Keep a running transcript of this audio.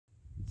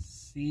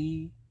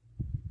see.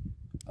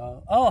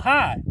 Oh,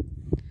 hi.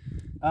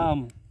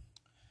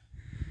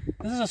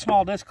 This is a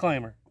small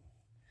disclaimer.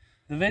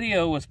 The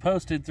video was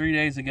posted 3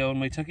 days ago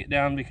and we took it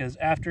down because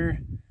after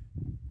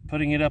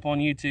putting it up on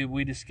YouTube,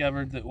 we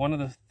discovered that one of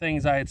the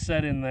things I had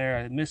said in there,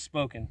 I had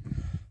misspoken.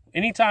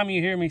 Anytime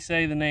you hear me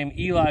say the name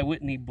Eli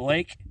Whitney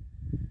Blake,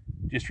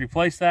 just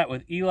replace that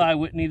with Eli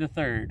Whitney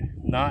III,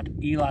 not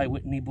Eli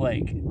Whitney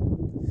Blake.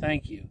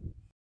 Thank you.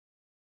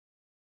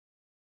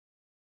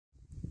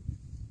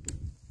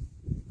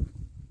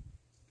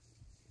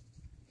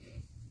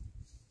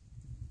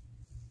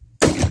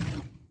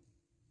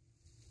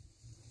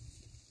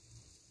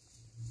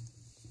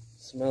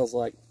 Smells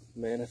like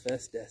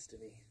manifest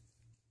destiny.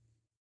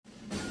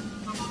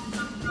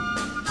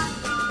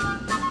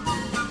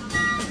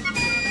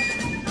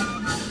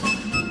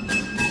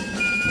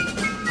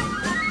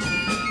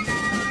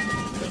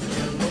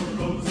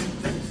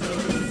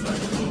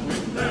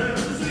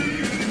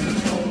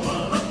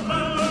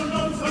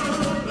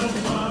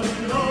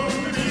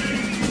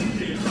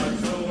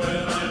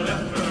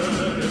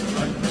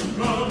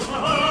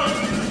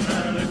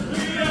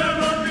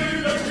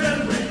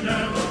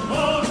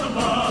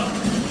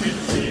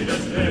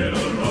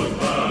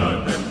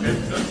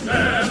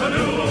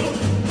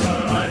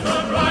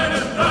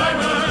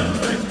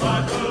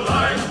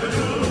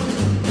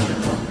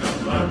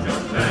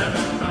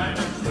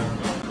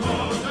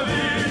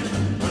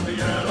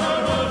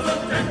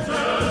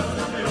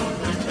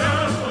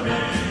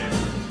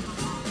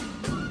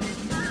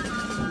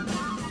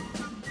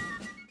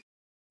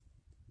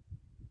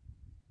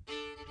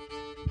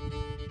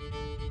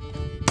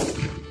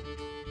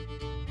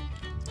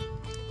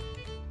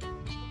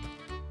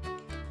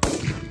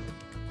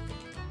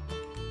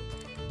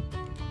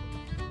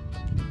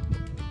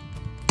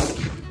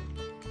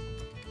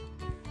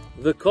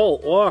 The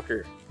Colt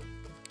Walker.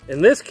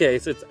 In this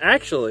case, it's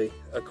actually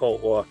a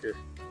Colt Walker.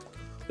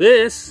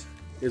 This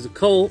is a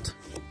Colt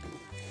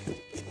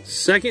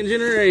second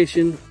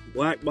generation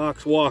black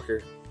box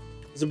Walker.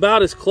 It's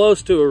about as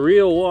close to a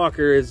real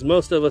Walker as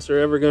most of us are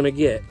ever going to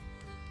get.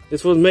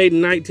 This was made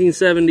in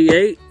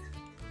 1978,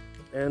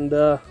 and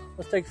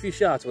let's take a few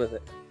shots with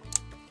it.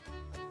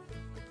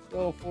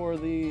 Go for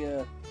the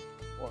water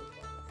bottle.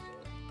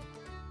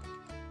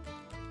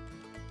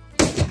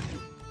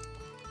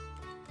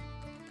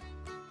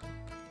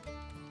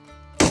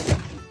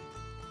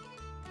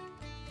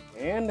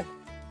 And a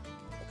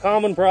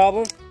common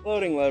problem,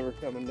 loading lever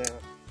coming down.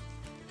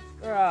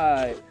 All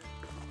right,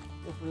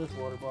 go for this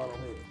water bottle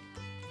here.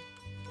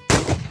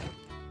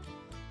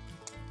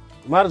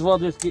 Might as well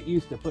just get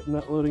used to putting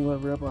that loading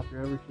lever up after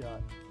every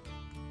shot.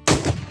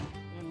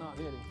 And not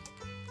hitting.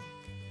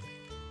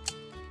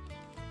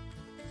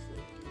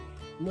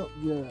 Not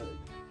good.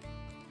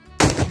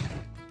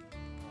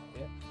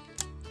 Yeah.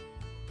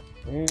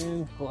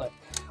 And collect.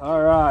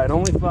 All right,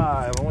 only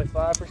five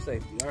for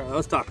safety. All right,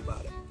 let's talk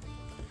about it.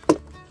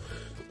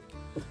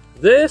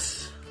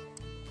 This,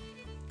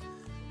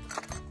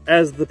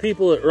 as the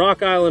people at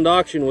Rock Island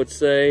Auction would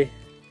say,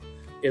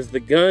 is the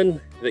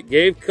gun that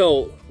gave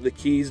Colt the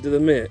keys to the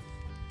mint.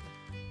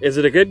 Is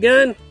it a good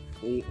gun?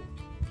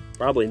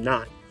 Probably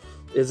not.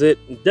 Is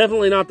it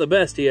definitely not the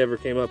best he ever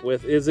came up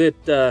with? Is it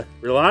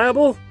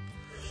reliable?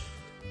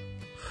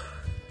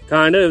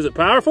 Kind of. Is it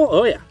powerful?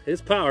 Oh yeah,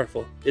 it's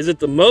powerful. Is it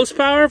the most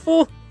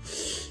powerful?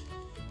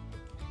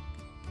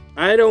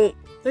 I don't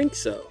think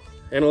so.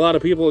 And a lot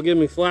of people will give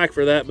me flack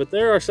for that, but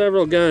there are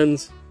several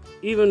guns,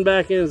 even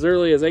back in as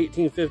early as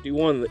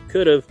 1851, that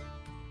could have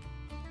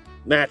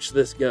matched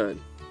this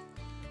gun.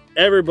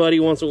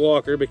 Everybody wants a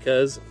Walker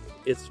because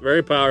it's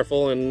very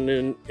powerful,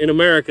 and in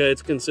America,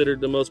 it's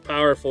considered the most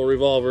powerful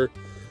revolver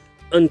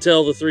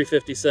until the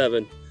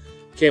 .357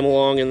 came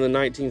along in the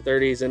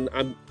 1930s, and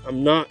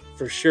I'm not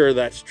for sure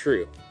that's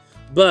true.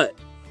 But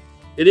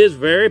it is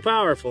very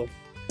powerful,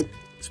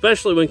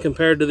 especially when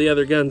compared to the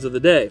other guns of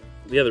the day,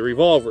 the other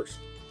revolvers,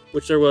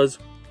 which there was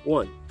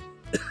one.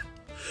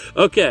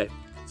 Okay,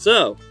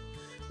 so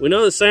we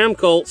know that Sam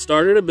Colt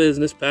started a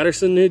business,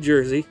 Patterson, New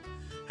Jersey,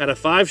 had a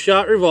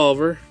 5-shot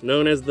revolver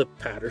known as the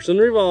Patterson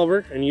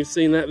revolver, and you've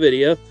seen that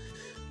video,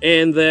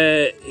 and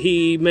that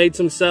he made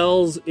some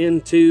sales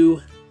into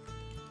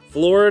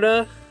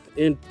Florida,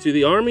 into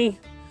the Army,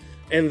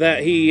 and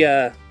that he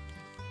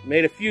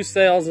made a few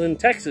sales in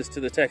Texas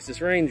to the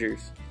Texas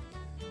Rangers.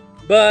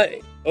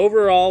 But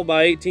overall,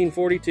 by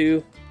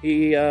 1842,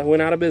 he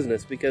went out of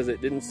business because it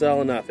didn't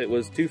sell enough. It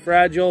was too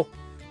fragile.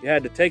 You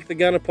had to take the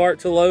gun apart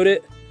to load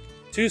it.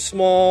 Too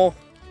small.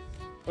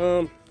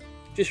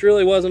 Just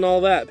really wasn't all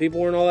that. People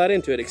weren't all that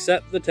into it,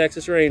 except the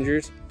Texas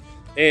Rangers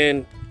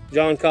and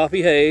John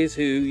Coffey Hayes,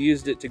 who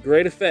used it to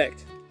great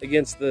effect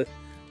against the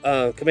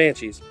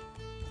Comanches.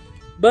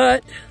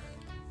 But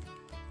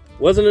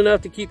wasn't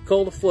enough to keep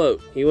Colt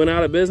afloat. He went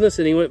out of business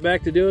and he went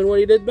back to doing what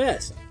he did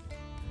best.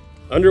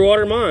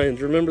 Underwater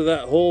mines. Remember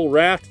that whole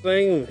raft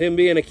thing of him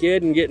being a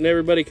kid and getting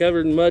everybody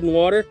covered in mud and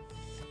water?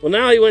 Well,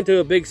 now he went to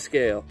a big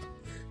scale.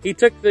 He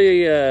took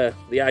the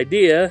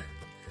idea,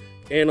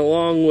 and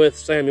along with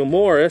Samuel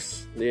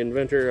Morse, the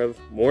inventor of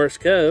Morse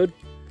code,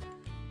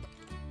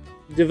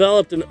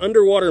 developed an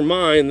underwater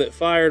mine that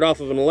fired off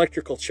of an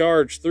electrical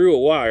charge through a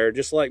wire,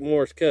 just like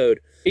Morse code.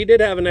 He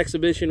did have an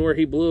exhibition where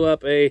he blew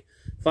up a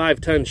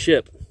 5-ton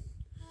ship,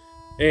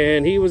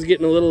 and he was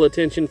getting a little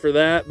attention for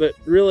that, but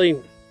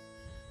really,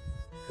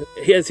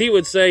 as he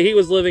would say, he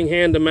was living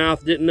hand to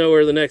mouth, didn't know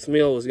where the next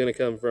meal was going to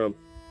come from.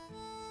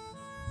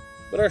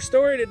 But our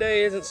story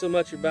today isn't so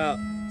much about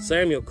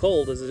Samuel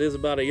Colt as it is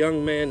about a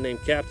young man named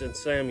Captain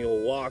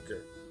Samuel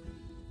Walker.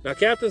 Now,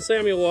 Captain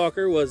Samuel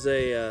Walker was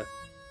a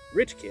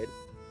rich kid,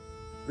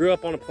 grew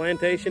up on a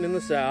plantation in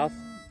the South.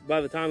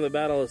 By the time of the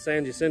Battle of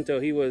San Jacinto,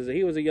 he was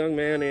a young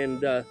man,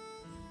 and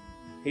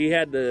he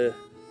had the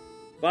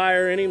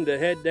fire in him to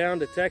head down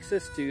to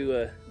Texas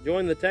to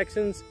join the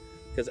Texans,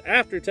 because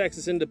after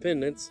Texas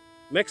independence,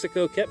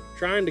 Mexico kept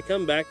trying to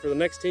come back for the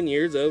next 10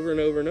 years over and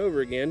over and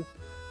over again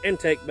and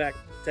take back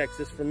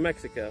Texas from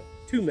Mexico,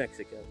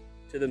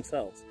 to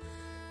themselves.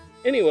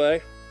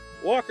 Anyway,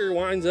 Walker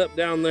winds up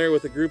down there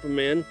with a group of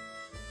men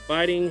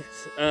fighting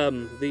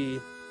the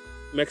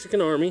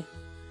Mexican army,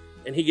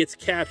 and he gets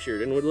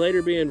captured and would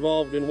later be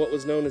involved in what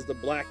was known as the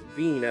Black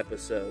Bean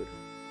episode.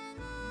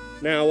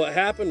 Now, what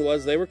happened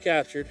was they were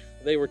captured.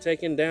 They were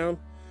taken down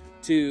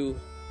to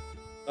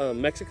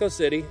Mexico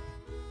City,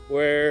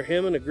 where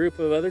him and a group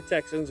of other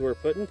Texans were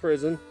put in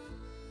prison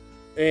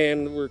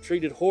and were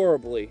treated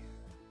horribly.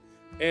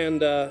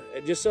 And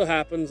it just so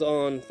happens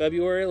on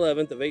February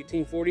 11th of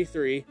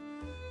 1843,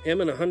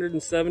 him and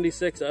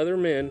 176 other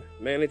men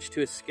managed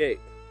to escape.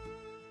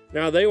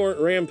 Now, they weren't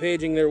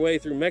rampaging their way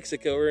through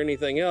Mexico or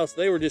anything else.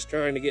 They were just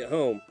trying to get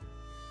home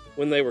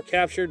when they were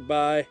captured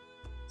by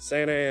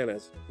Santa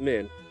Anna's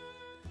men.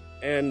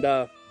 And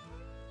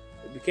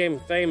it became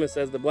famous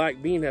as the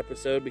Black Bean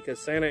episode because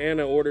Santa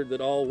Anna ordered that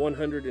all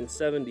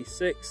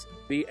 176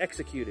 be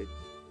executed.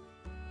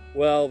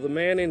 Well, the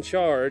man in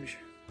charge,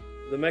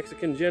 the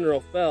Mexican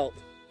general, felt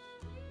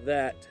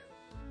that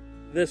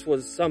this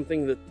was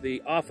something that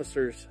the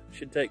officers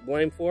should take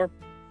blame for.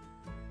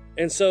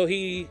 And so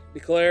he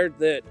declared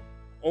that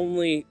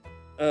only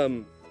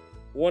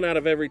 1 out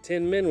of every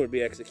 10 men would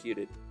be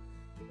executed.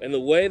 And the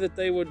way that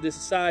they would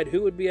decide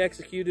who would be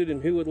executed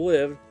and who would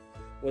live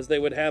was they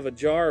would have a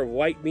jar of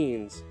white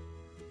beans.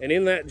 And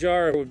in that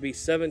jar would be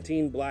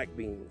 17 black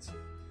beans.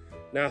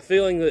 Now,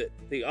 feeling that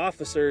the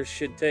officers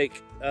should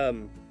take,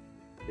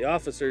 the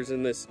officers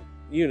in this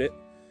unit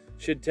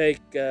should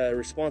take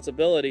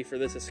responsibility for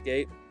this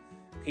escape,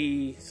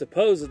 he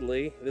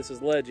supposedly, this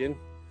is legend,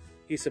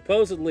 he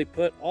supposedly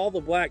put all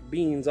the black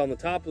beans on the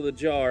top of the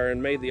jar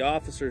and made the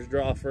officers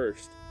draw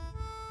first.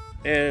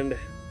 And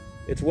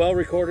it's well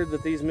recorded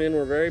that these men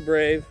were very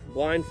brave,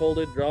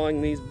 blindfolded,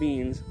 drawing these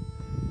beans.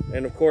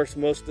 And of course,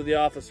 most of the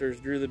officers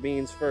drew the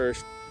beans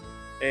first,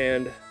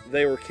 and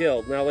they were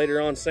killed. Now, later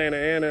on, Santa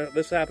Anna,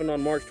 this happened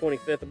on March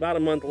 25th. About a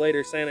month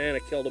later, Santa Anna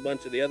killed a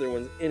bunch of the other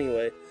ones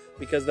anyway,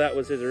 because that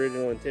was his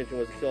original intention,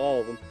 was to kill all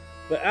of them.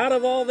 But out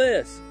of all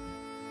this,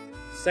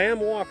 Sam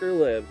Walker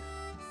lived.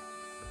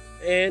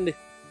 And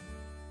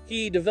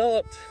he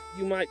developed,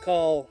 you might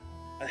call,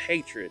 a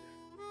hatred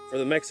for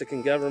the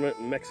Mexican government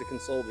and Mexican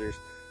soldiers.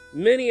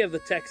 Many of the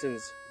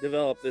Texans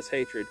developed this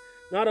hatred.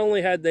 Not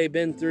only had they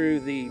been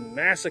through the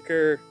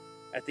massacre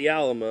at the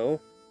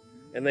Alamo,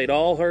 and they'd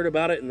all heard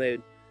about it, and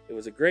it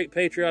was a great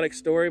patriotic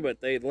story,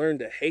 but they'd learned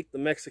to hate the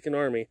Mexican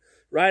army.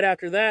 Right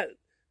after that,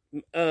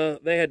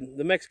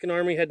 the Mexican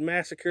army had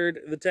massacred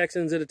the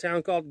Texans at a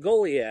town called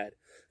Goliad.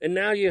 And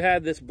now you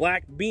had this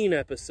Black Bean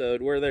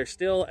episode where they're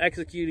still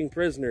executing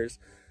prisoners.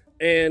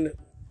 And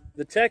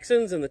the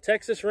Texans and the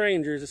Texas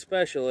Rangers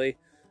especially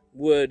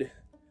would,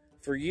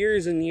 for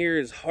years and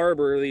years,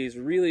 harbor these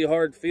really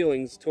hard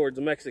feelings towards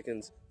the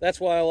Mexicans. That's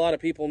why a lot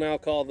of people now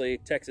call the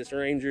Texas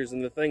Rangers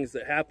and the things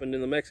that happened in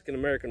the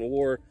Mexican-American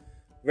War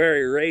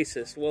very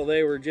racist. Well,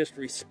 they were just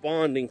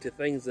responding to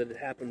things that had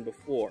happened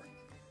before.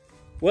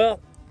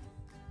 Well,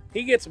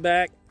 he gets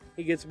back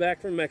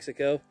from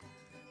Mexico,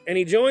 and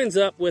he joins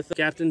up with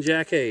Captain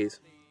Jack Hayes.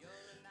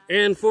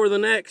 And for the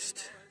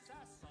next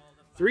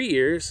 3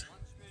 years,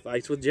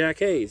 fights with Jack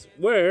Hayes,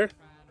 where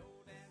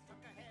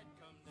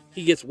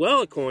he gets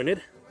well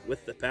acquainted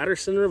with the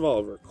Patterson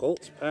revolver,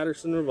 Colt's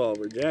Patterson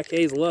revolver. Jack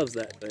Hayes loves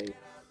that thing.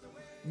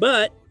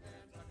 But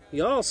he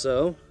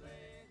also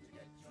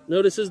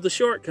notices the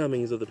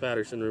shortcomings of the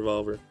Patterson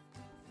revolver.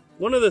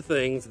 One of the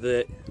things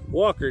that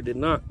Walker did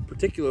not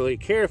particularly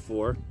care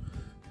for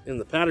in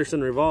the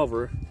Patterson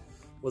revolver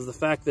was the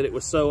fact that it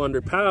was so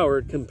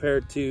underpowered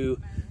compared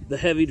to the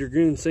heavy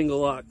dragoon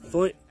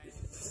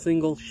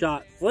single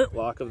shot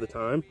flintlock of the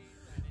time,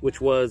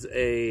 which was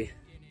a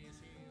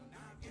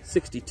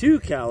 62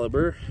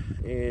 caliber,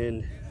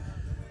 and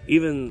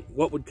even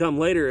what would come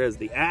later as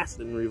the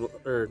Aston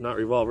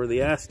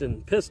the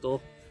Aston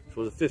pistol, which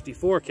was a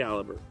 54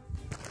 caliber.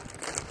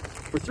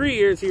 For 3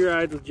 years, he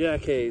rides with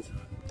Jack Hayes.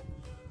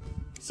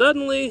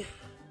 Suddenly,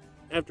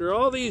 after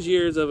all these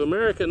years of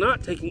America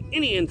not taking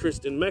any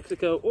interest in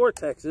Mexico or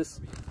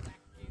Texas,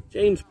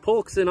 James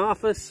Polk's in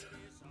office.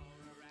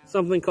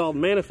 Something called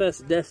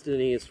Manifest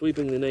Destiny is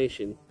sweeping the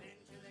nation.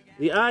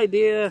 The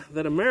idea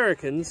that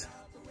Americans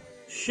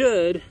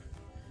should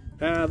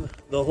have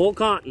the whole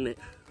continent,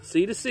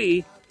 sea to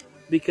sea,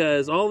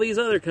 because all these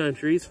other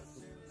countries,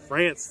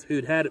 France,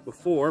 who'd had it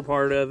before,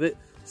 part of it,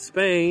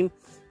 Spain,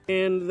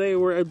 and they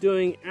were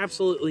doing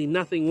absolutely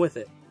nothing with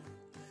it.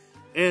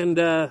 And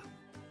the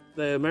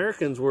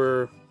Americans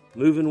were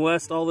moving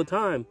west all the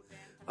time.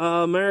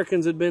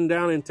 Americans had been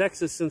down in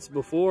Texas since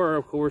before,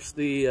 of course,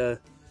 the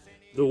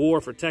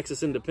war for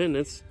Texas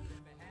independence.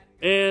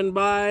 And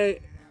by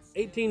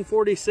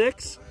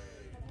 1846,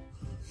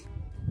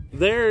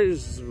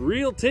 there's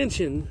real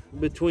tension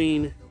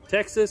between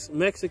Texas,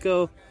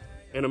 Mexico,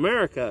 and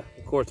America.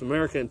 Of course,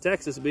 America and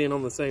Texas being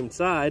on the same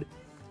side.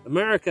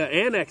 America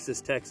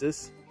annexes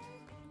Texas,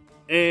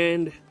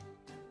 and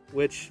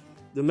which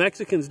the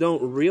Mexicans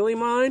don't really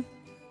mind,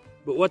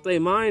 but what they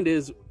mind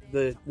is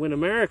when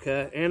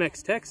America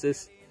annexed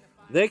Texas,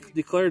 they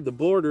declared the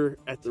border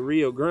at the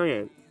Rio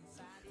Grande.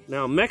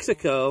 Now,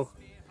 Mexico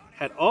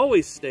had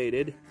always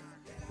stated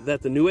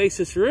that the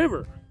Nueces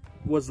River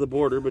was the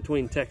border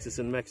between Texas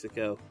and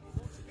Mexico.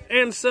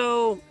 And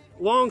so,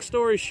 long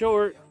story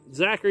short,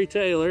 Zachary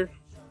Taylor,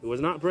 who was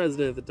not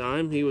president at the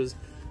time, he was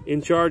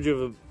in charge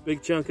of a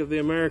big chunk of the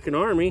American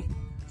army,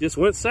 just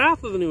went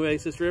south of the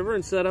Nueces River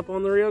and set up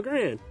on the Rio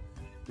Grande.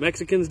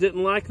 Mexicans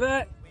didn't like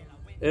that.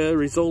 It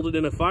resulted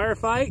in a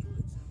firefight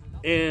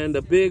and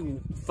a big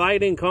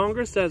fight in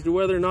Congress as to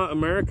whether or not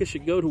America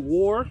should go to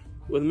war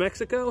with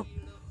Mexico.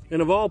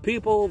 And of all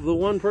people, the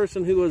one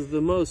person who was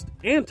the most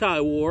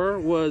anti-war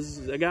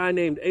was a guy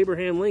named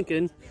Abraham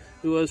Lincoln,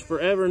 who was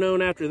forever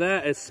known after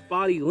that as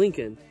Spotty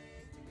Lincoln.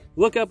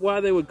 Look up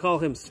why they would call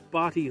him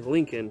Spotty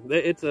Lincoln.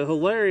 It's a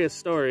hilarious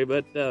story,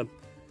 but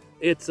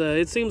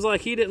it seems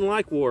like he didn't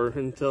like war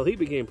until he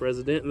became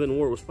president, and then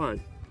war was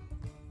fine.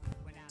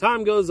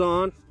 Time goes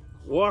on.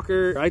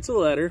 Walker writes a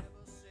letter.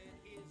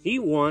 He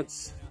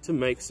wants to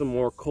make some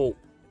more Colt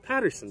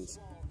Pattersons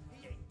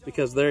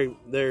because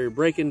they're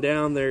breaking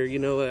down. They're, you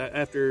know,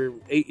 after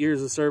 8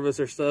 years of service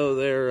or so,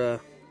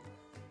 they're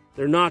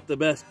not the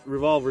best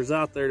revolvers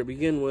out there to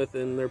begin with,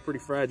 and they're pretty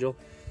fragile.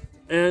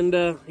 And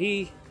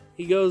he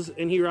goes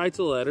and he writes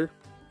a letter.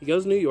 He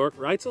goes to New York,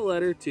 writes a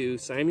letter to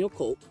Samuel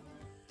Colt,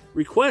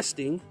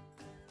 requesting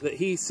that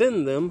he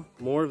send them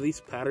more of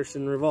these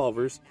Patterson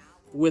revolvers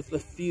with a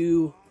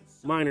few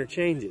minor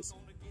changes.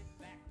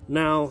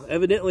 Now,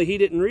 evidently, he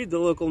didn't read the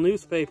local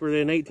newspaper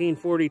in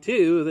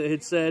 1842 that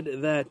had said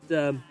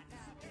that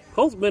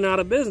Colt's been out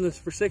of business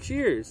for 6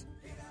 years.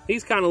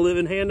 He's kind of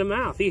living hand to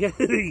mouth. He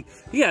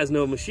has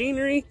no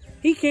machinery.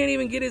 He can't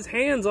even get his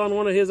hands on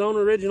one of his own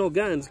original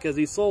guns because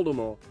he sold them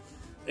all.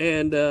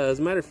 And as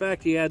a matter of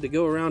fact, he had to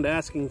go around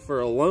asking for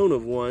a loan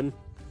of one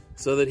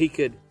so that he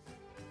could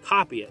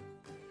copy it.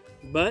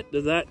 But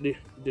does that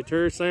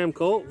deter Sam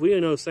Colt? We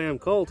know Sam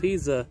Colt.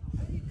 He's a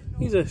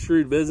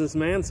shrewd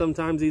businessman.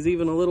 Sometimes he's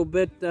even a little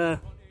bit,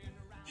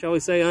 shall we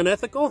say,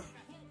 unethical.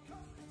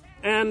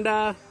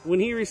 And when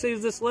he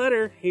receives this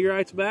letter, he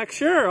writes back,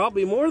 "Sure, I'll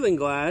be more than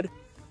glad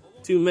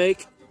to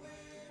make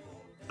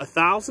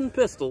 1,000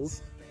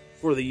 pistols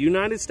for the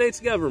United States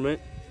government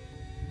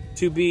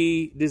to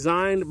be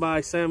designed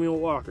by Samuel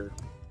Walker."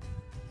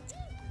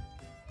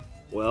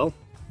 Well,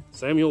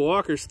 Samuel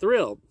Walker's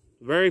thrilled.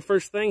 The very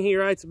first thing he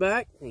writes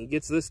back, and he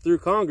gets this through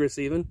Congress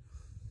even,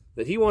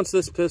 that he wants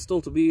this pistol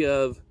to be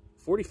of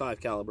 45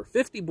 caliber,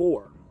 50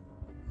 bore.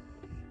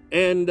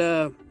 And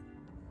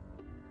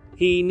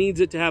he needs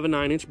it to have a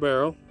 9-inch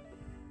barrel.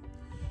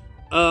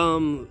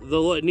 The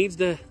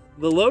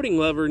loading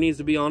lever needs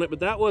to be on it,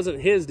 but that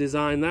wasn't his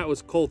design. That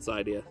was Colt's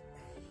idea.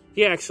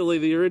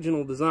 The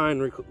original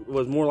design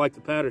was more like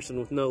the Patterson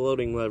with no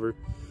loading lever.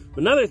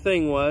 Another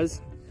thing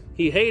was,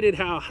 he hated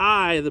how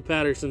high the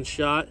Patterson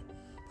shot,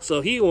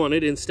 so he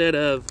wanted, instead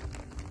of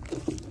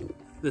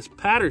this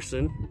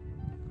Patterson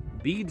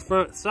bead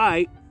front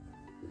sight,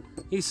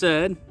 he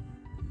said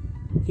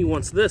he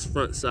wants this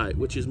front sight,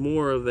 which is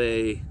more of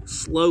a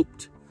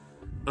sloped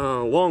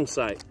long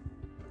sight.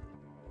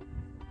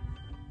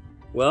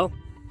 Well,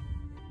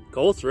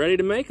 Colt's ready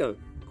to make them.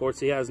 Of course,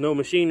 he has no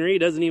machinery,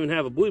 doesn't even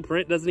have a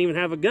blueprint, doesn't even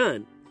have a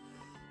gun.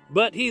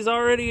 But he's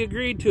already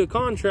agreed to a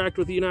contract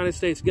with the United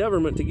States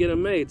government to get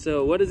them made.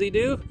 So what does he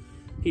do?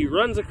 He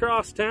runs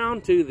across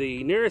town to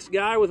the nearest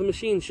guy with a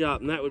machine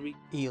shop, and that would be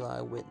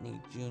Eli Whitney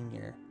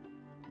Jr.,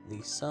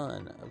 the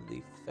son of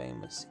the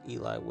famous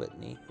Eli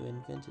Whitney who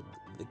invented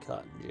the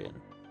cotton gin.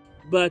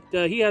 But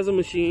he has a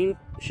machine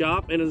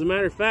shop, and as a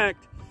matter of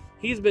fact,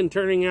 he's been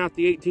turning out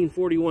the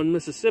 1841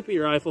 Mississippi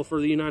rifle for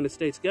the United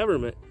States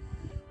government.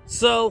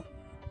 So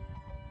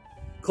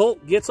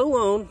Colt gets a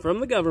loan from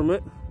the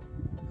government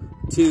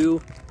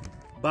to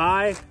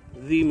buy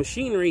the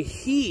machinery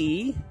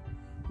he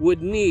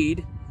would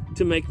need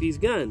to make these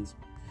guns.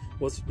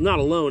 Well, it's not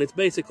a loan, it's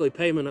basically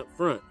payment up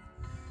front.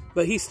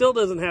 But he still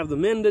doesn't have the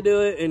men to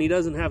do it, and he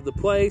doesn't have the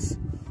place,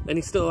 and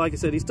he still, like I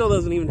said, he still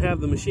doesn't even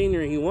have the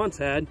machinery he once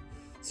had.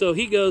 So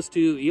he goes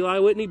to Eli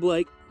Whitney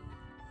Blake,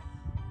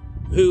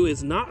 who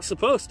is not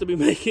supposed to be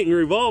making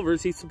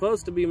revolvers. He's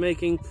supposed to be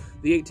making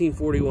the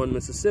 1841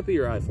 Mississippi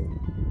rifle.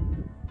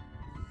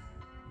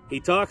 He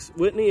talks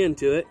Whitney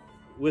into it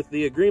with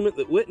the agreement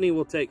that Whitney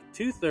will take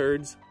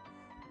 2/3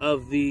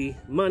 of the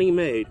money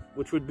made,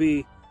 which would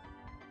be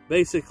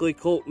basically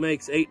Colt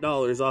makes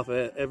 $8 off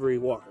of every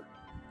Walker,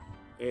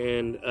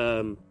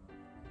 and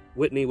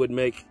Whitney would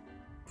make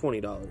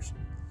 $20.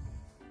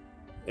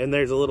 And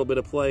there's a little bit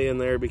of play in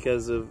there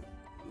because of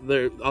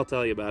I'll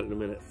tell you about it in a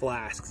minute,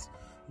 flasks.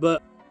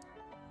 But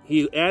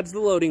he adds the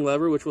loading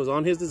lever, which was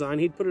on his design.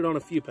 He'd put it on a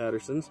few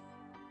Pattersons.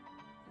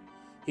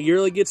 He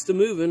really gets to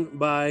moving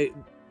by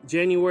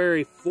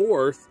January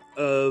 4th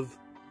of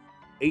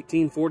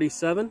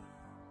 1847.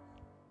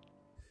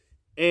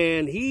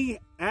 And he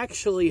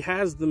actually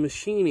has the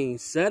machining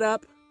set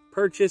up,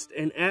 purchased,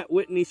 and at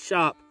Whitney's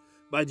shop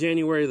by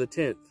January the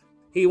 10th.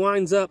 He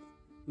winds up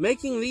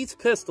making these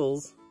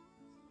pistols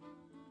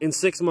in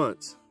 6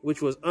 months,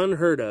 which was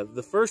unheard of.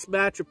 The first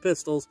batch of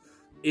pistols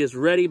is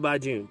ready by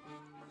June.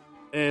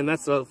 And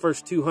that's the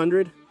first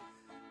 200.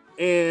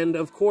 And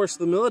of course,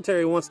 the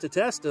military wants to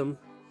test them.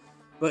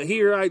 But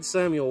he writes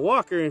Samuel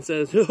Walker and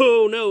says,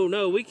 "Oh,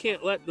 no, we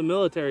can't let the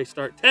military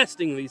start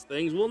testing these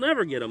things. We'll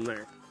never get them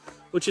there."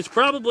 Which is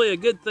probably a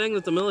good thing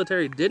that the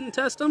military didn't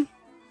test them.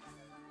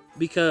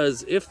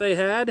 Because if they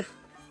had,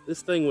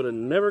 this thing would have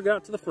never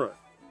got to the front.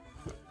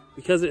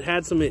 Because it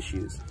had some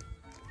issues.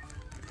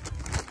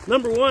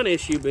 Number one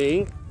issue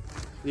being,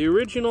 the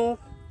original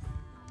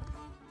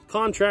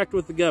contract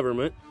with the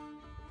government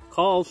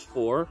calls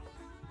for,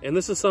 and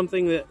this is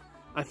something that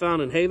I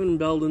found in Haven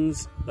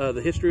Belden's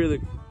The History of the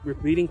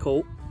Repeating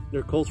Colt,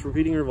 their Colt's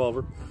Repeating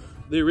Revolver.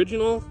 The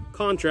original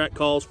contract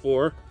calls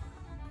for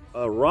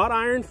a wrought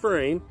iron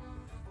frame,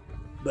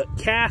 but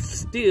cast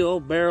steel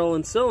barrel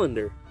and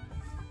cylinder.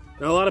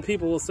 Now, a lot of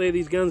people will say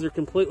these guns are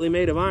completely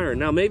made of iron.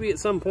 Now, maybe at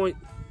some point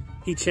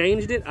he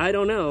changed it, I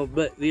don't know,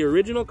 but the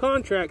original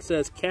contract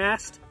says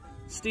cast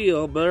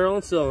steel barrel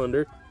and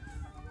cylinder,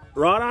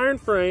 wrought iron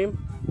frame,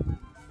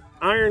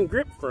 iron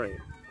grip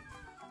frame.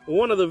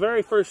 One of the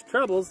very first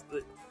troubles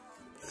that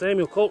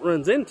Samuel Colt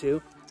runs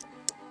into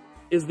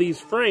is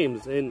these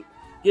frames and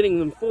getting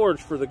them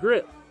forged for the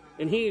grip.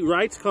 And he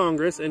writes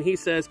Congress and he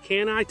says,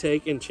 "Can I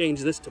take and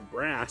change this to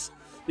brass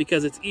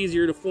because it's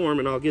easier to form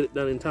and I'll get it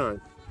done in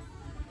time?"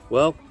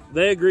 Well,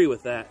 they agree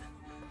with that.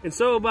 And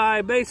so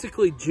by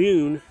basically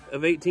June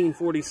of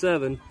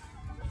 1847,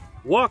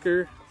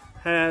 Walker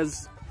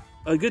has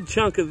a good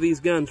chunk of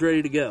these guns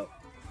ready to go.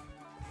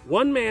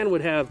 One man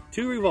would have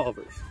 2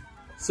 revolvers.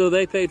 So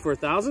they paid for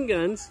 1,000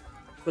 guns,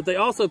 but they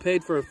also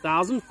paid for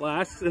 1,000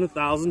 flasks and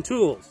 1,000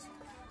 tools.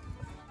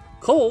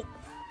 Colt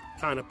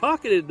kind of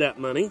pocketed that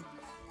money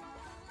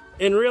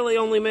and really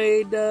only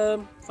made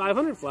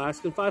 500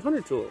 flasks and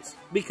 500 tools.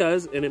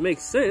 Because, and it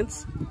makes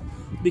sense,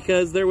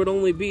 because there would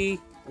only be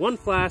 1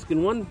 flask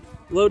and 1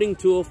 loading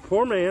tool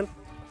per man.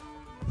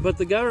 But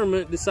the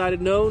government decided,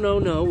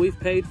 no, we've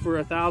paid for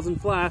 1,000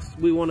 flasks,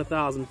 we want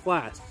 1,000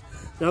 flasks.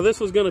 Now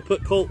this was going to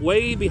put Colt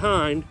way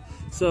behind,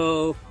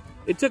 so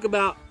it took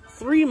about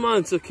 3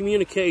 months of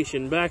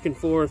communication back and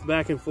forth,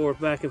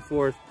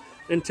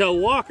 until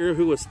Walker,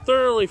 who was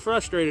thoroughly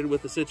frustrated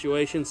with the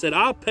situation, said,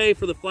 "I'll pay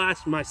for the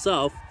flasks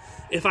myself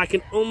if I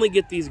can only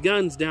get these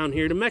guns down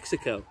here to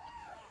Mexico."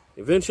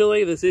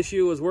 Eventually, this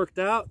issue was worked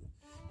out,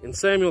 and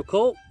Samuel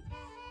Colt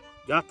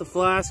got the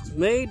flasks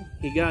made.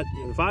 He got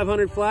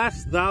 500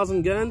 flasks,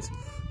 1,000 guns,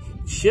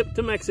 shipped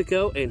to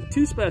Mexico, and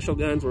 2 special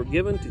guns were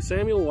given to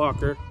Samuel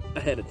Walker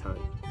ahead of time.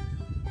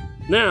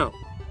 Now,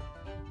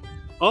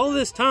 all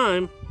this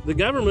time, the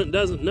government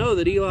doesn't know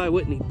that Eli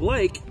Whitney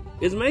Blake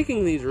is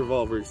making these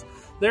revolvers.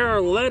 There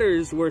are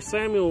letters where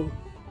Samuel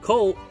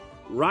Colt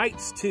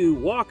writes to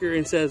Walker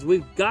and says,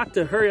 "We've got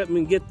to hurry up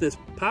and get this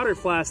powder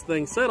flask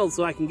thing settled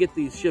so I can get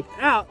these shipped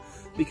out,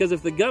 because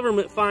if the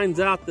government finds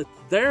out that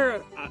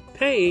they're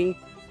paying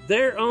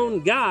their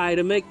own guy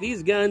to make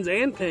these guns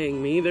and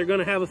paying me, they're going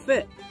to have a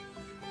fit."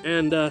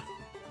 And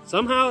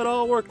somehow it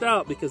all worked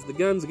out because the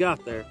guns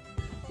got there.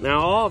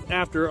 Now,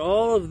 after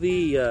all of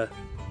the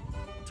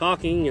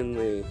talking and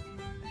the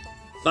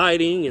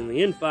fighting and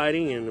the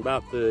infighting and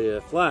about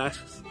the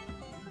flasks,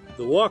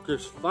 the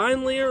Walkers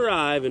finally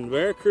arrive in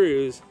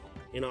Veracruz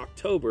in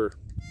October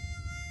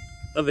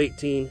of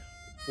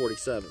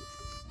 1847.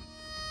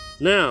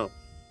 Now,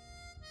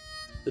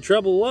 the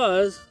trouble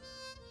was,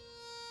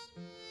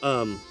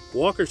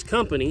 Walker's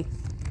company,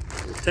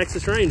 the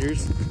Texas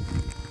Rangers,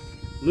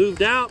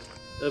 moved out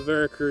of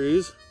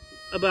Veracruz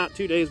about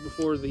 2 days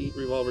before the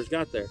revolvers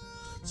got there.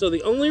 So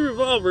the only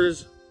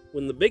revolvers,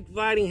 when the big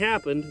fighting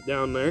happened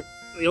down there,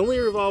 the only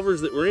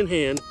revolvers that were in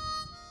hand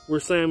were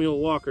Samuel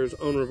Walker's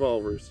own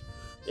revolvers.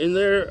 And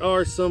there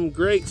are some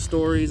great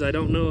stories, I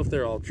don't know if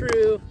they're all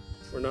true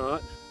or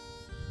not,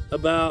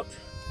 about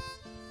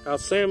how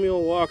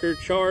Samuel Walker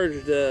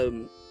charged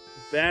a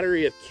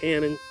battery of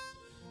cannon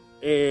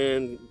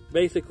and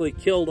basically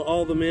killed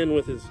all the men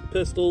with his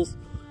pistols.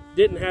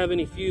 Didn't have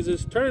any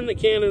fuses, turned the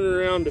cannon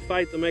around to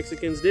fight the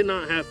Mexicans, did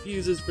not have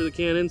fuses for the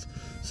cannons,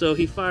 so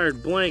he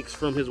fired blanks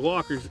from his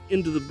Walkers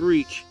into the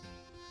breech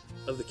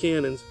of the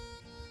cannons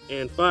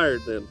and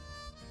fired them.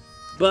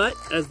 But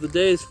as the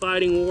day's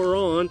fighting wore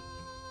on,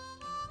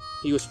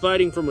 he was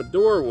fighting from a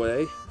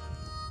doorway,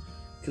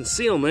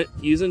 concealment,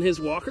 using his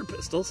Walker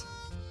pistols,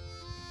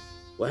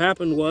 What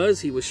happened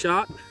was he was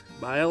shot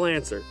by a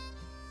Lancer.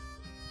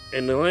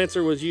 And the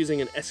Lancer was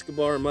using an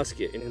Escobar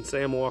musket, and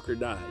Sam Walker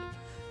died.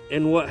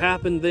 And what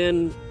happened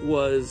then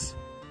was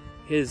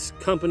his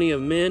company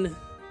of men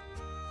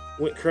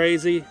went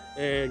crazy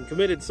and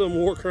committed some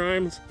war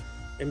crimes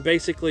and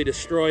basically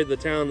destroyed the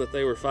town that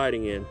they were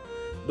fighting in.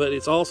 But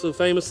it's also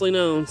famously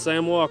known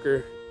Sam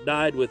Walker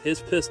died with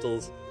his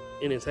pistols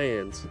in his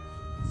hands.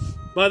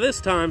 By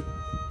this time,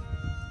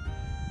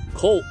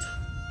 Colt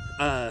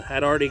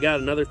had already got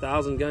another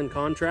 1,000-gun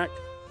contract,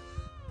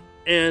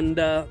 and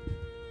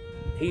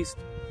he's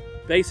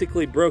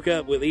basically broke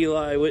up with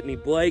Eli Whitney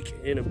Blake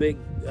in a big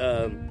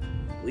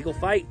legal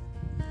fight,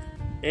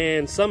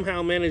 and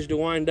somehow managed to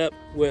wind up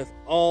with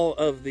all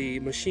of the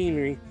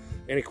machinery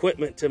and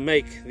equipment to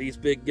make these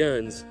big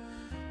guns.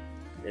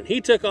 And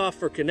he took off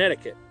for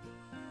Connecticut,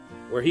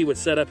 where he would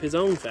set up his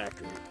own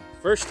factory.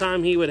 First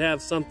time he would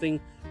have something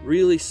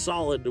really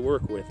solid to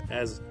work with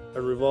as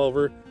a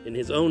revolver in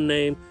his own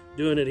name,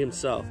 doing it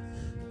himself,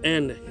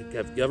 and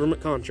have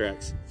government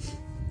contracts.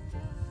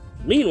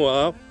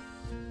 Meanwhile,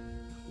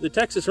 the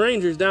Texas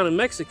Rangers down in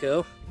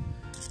Mexico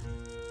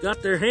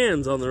got their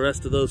hands on the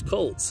rest of those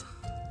Colts,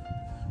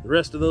 the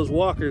rest of those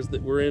Walkers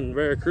that were in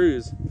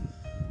Veracruz,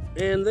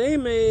 and they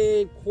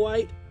made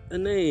quite a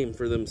name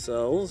for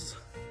themselves,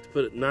 to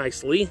put it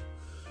nicely.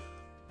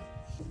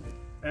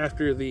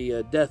 After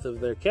the death of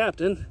their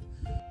captain,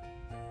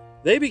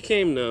 they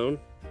became known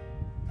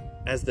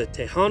as the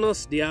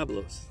Tejanos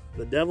Diablos,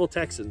 the Devil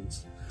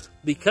Texans,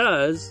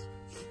 because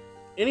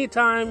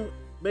anytime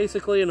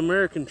basically an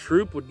American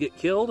troop would get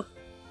killed,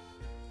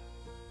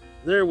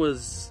 there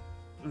was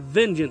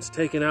vengeance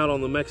taken out on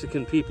the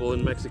Mexican people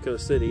in Mexico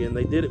City, and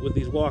they did it with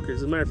these Walkers.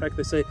 As a matter of fact,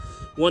 they say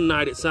one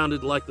night it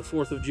sounded like the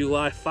 4th of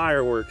July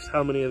fireworks,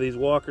 how many of these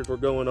Walkers were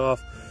going off,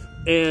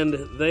 and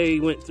they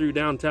went through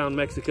downtown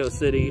Mexico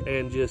City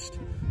and just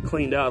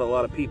cleaned out a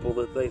lot of people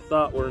that they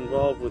thought were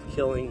involved with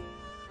killing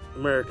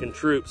American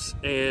troops.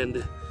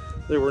 And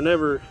there were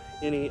never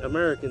any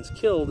Americans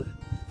killed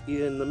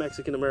in the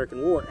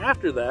Mexican-American War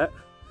after that,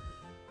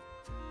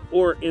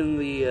 or in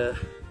the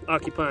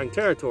occupying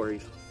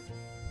territories.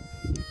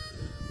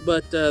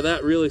 But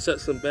that really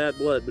set some bad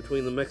blood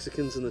between the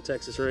Mexicans and the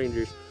Texas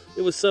Rangers.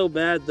 It was so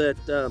bad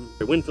that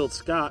Winfield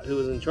Scott, who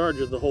was in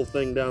charge of the whole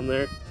thing down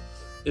there,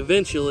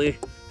 eventually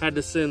had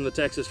to send the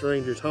Texas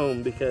Rangers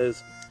home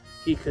because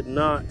he could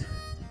not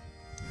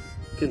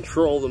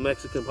control the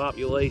Mexican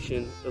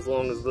population as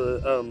long as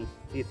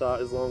he thought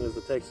as long as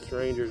the Texas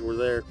Rangers were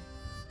there.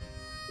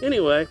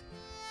 Anyway,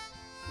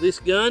 this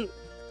gun,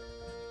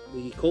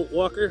 the Colt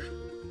Walker,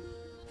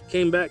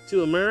 came back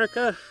to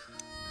America,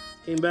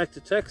 came back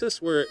to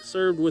Texas, where it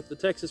served with the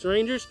Texas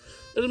Rangers.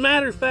 As a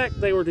matter of fact,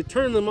 they were to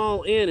turn them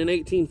all in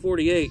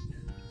 1848,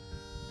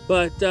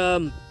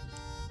 but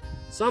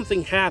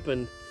something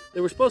happened. They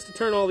were supposed to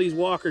turn all these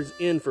Walkers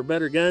in for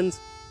better guns.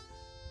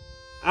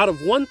 Out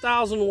of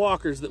 1,000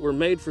 Walkers that were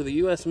made for the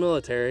U.S.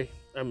 military,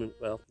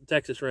 the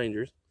Texas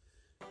Rangers,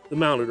 the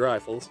mounted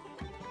rifles,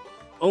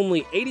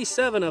 only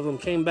 87 of them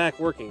came back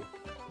working.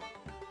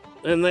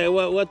 And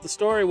what the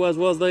story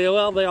was they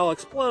all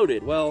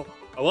exploded. Well,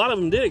 a lot of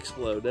them did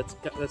explode.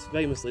 That's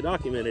famously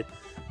documented.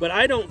 But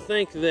I don't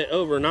think that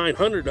over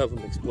 900 of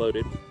them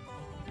exploded.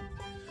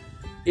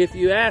 If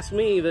you ask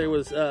me, there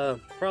was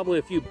probably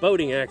a few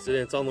boating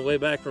accidents on the way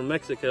back from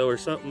Mexico or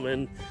something,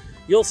 and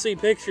you'll see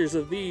pictures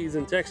of these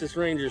in Texas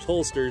Rangers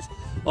holsters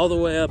all the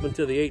way up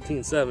into the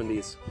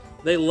 1870s.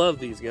 They love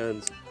these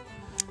guns.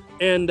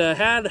 And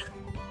had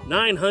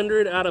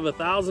 900 out of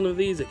 1,000 of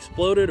these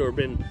exploded or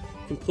been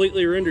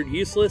completely rendered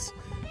useless,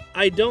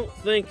 I don't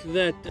think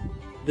that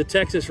the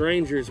Texas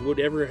Rangers would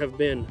ever have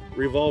been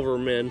revolver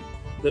men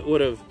that would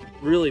have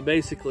really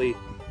basically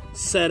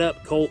set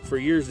up Colt for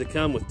years to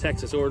come with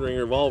Texas ordering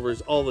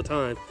revolvers all the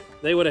time.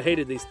 They would have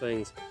hated these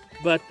things.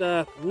 But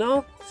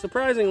no,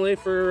 surprisingly,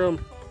 for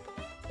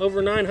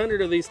over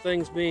 900 of these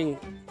things being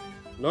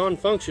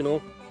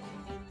non-functional,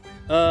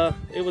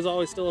 it was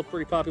always still a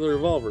pretty popular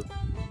revolver.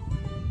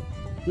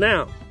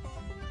 Now,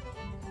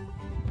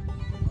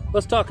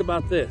 let's talk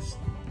about this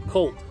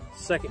Colt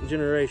 2nd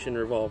generation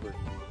revolver.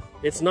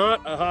 It's not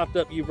a hopped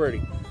up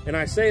Uberti. And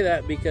I say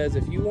that because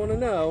if you want to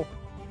know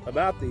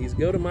about these,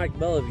 go to Mike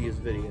Bellevue's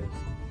videos,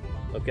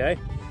 okay?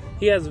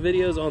 He has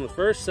videos on the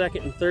 1st,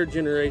 2nd, and 3rd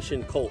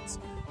generation Colts.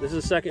 This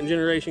is 2nd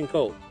generation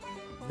Colt.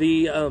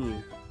 The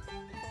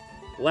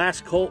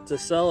last Colt to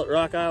sell at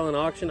Rock Island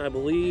Auction, I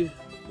believe,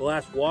 the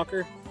last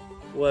Walker,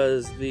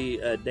 was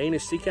the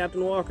Danish Sea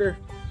Captain Walker.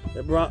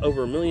 That brought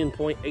over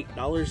 $1.8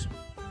 million.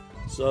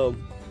 So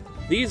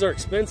these are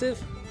expensive,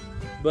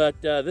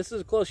 but this is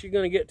as close as you're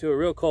going to get to a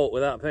real Colt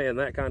without paying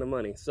that kind of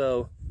money.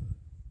 So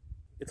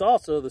it's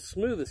also the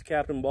smoothest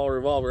Captain Ball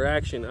revolver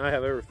action I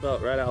have ever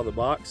felt right out of the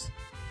box.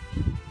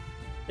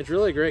 It's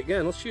really a great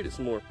gun. Let's shoot it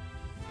some more.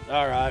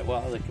 All right,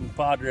 while the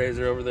compadres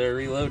are over there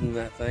reloading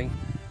that thing,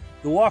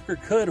 the Walker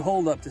could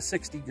hold up to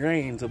 60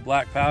 grains of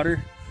black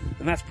powder,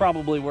 and that's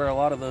probably where a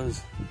lot of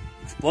those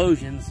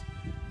explosions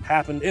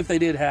happened. If they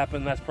did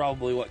happen, that's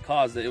probably what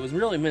caused it. It was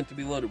really meant to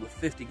be loaded with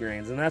 50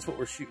 grains, and that's what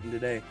we're shooting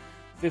today,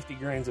 50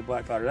 grains of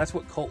black powder. That's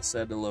what Colt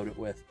said to load it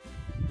with.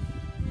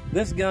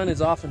 This gun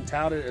is often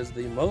touted as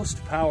the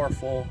most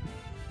powerful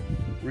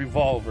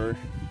revolver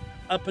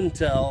up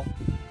until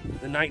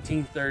the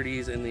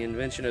 1930s and the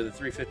invention of the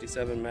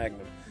 .357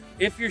 Magnum.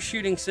 If you're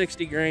shooting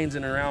 60 grains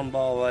in a round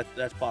ball,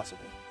 that's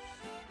possible.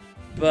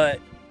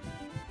 But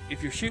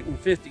if you're shooting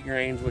 50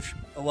 grains, which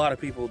a lot of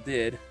people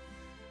did,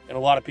 and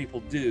a lot of people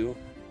do,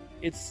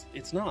 it's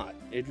not.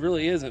 It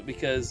really isn't,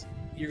 because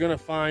you're going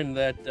to find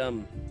that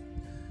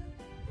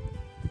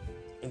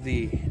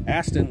the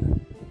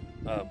Aston,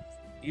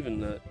 even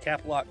the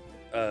cap lock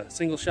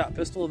single shot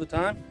pistol of the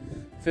time,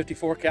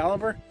 54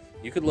 caliber,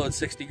 you could load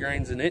 60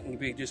 grains in it and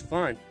be just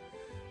fine.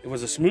 It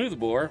was a smooth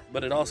bore,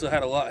 but it also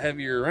had a lot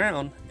heavier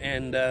round,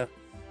 and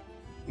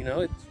you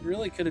know, it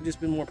really could have just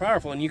been more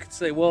powerful. And you could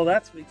say, well,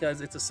 that's because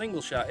it's a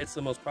single shot. It's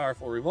the most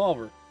powerful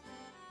revolver.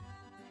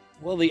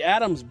 Well, the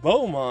Adams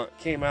Beaumont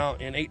came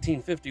out in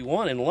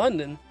 1851 in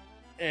London,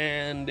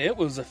 and it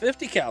was a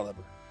 50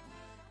 caliber.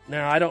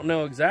 Now, I don't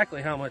know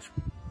exactly how much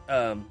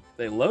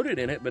they loaded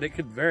in it, but it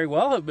could very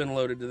well have been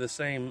loaded to the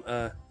same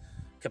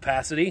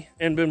capacity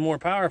and been more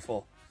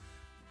powerful.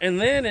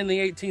 And then in the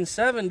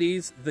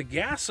 1870s, the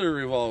Gasser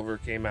revolver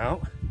came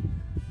out,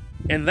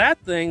 and that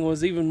thing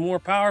was even more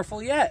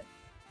powerful yet.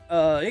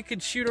 It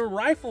could shoot a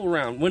rifle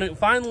round. When it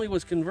finally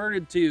was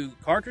converted to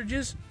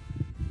cartridges,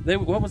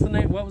 what was the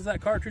name? What was that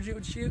cartridge it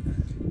would shoot?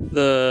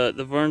 The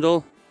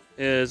Verndl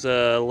is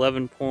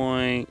 11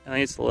 point. I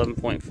think it's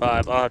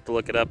 11.5. I'll have to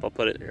look it up. I'll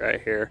put it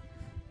right here.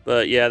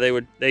 But yeah,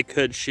 they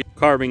could shoot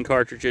carbine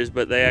cartridges,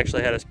 but they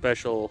actually had a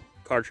special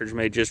cartridge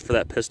made just for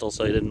that pistol,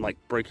 so it didn't like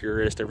break your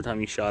wrist every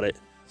time you shot it.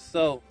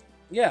 So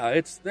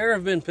yeah, there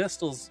have been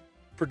pistols,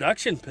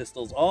 production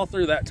pistols, all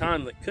through that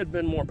time that could have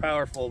been more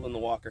powerful than the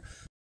Walker.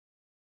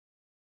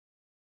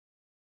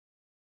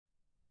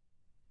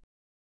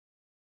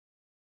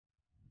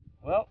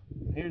 Well,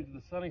 here's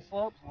the sunny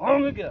slopes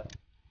long ago.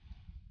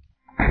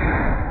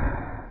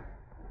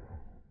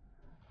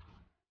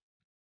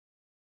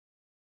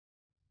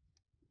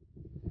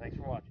 Thanks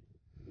for watching.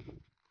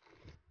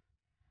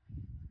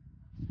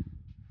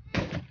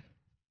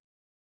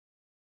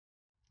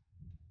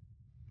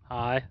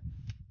 Hi.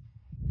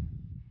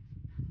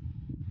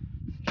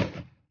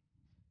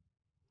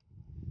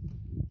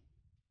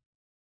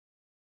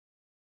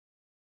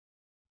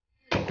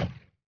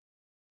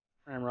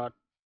 Ramrod.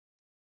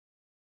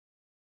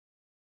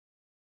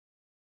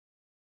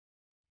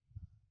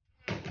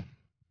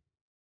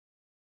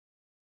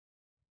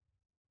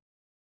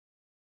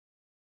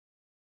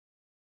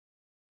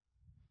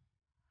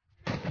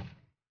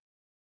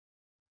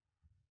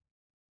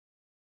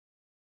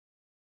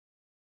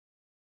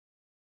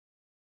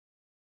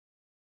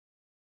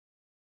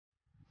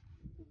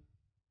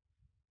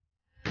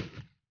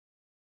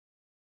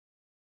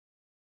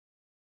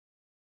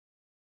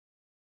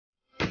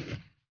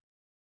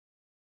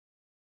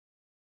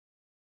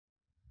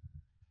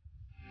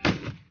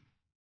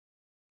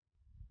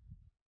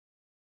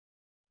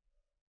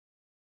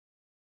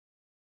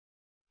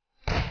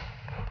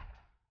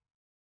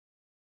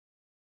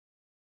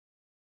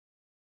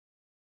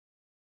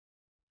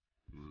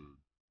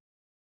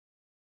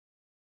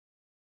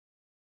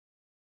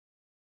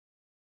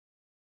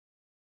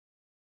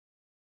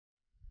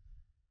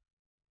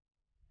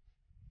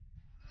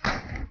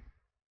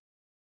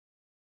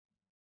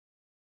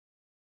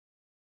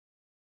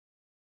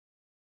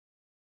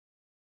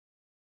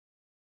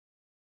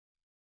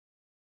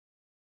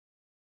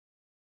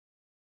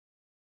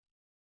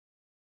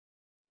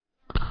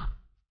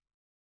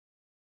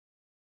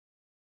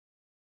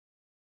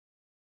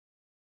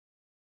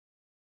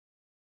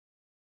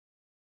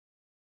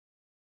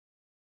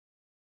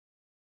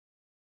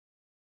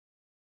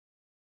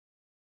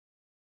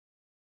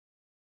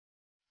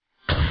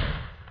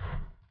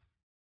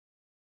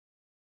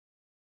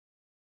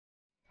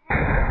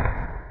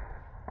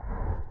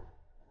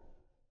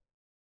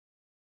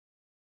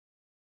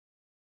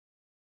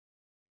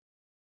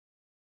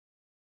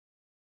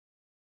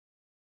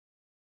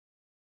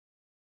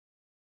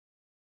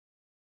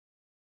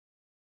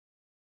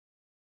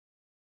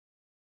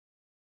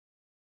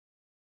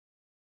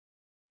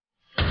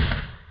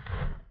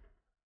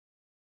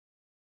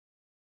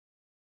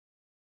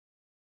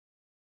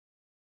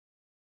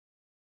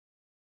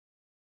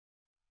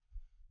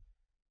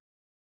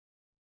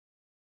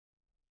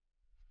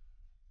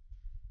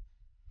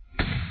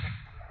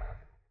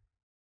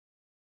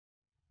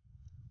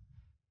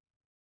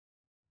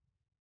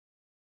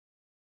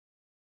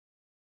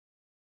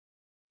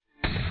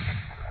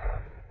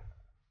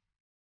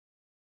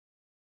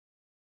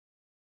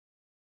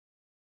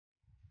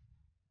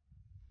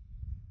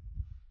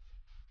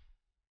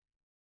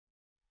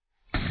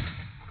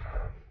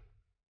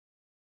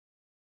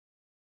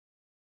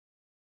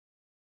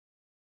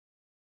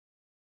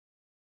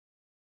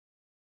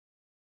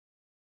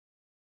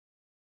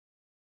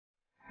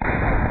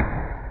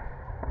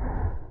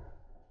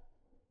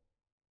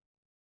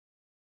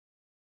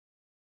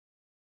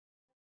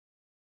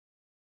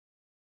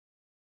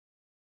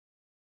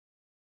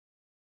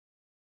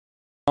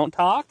 Don't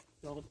talk.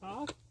 Don't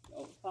talk.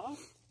 Don't talk.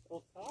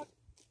 Don't talk.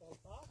 Don't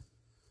talk.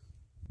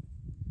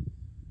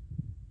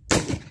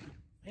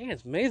 Man,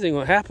 it's amazing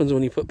what happens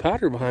when you put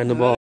powder behind the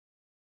ball.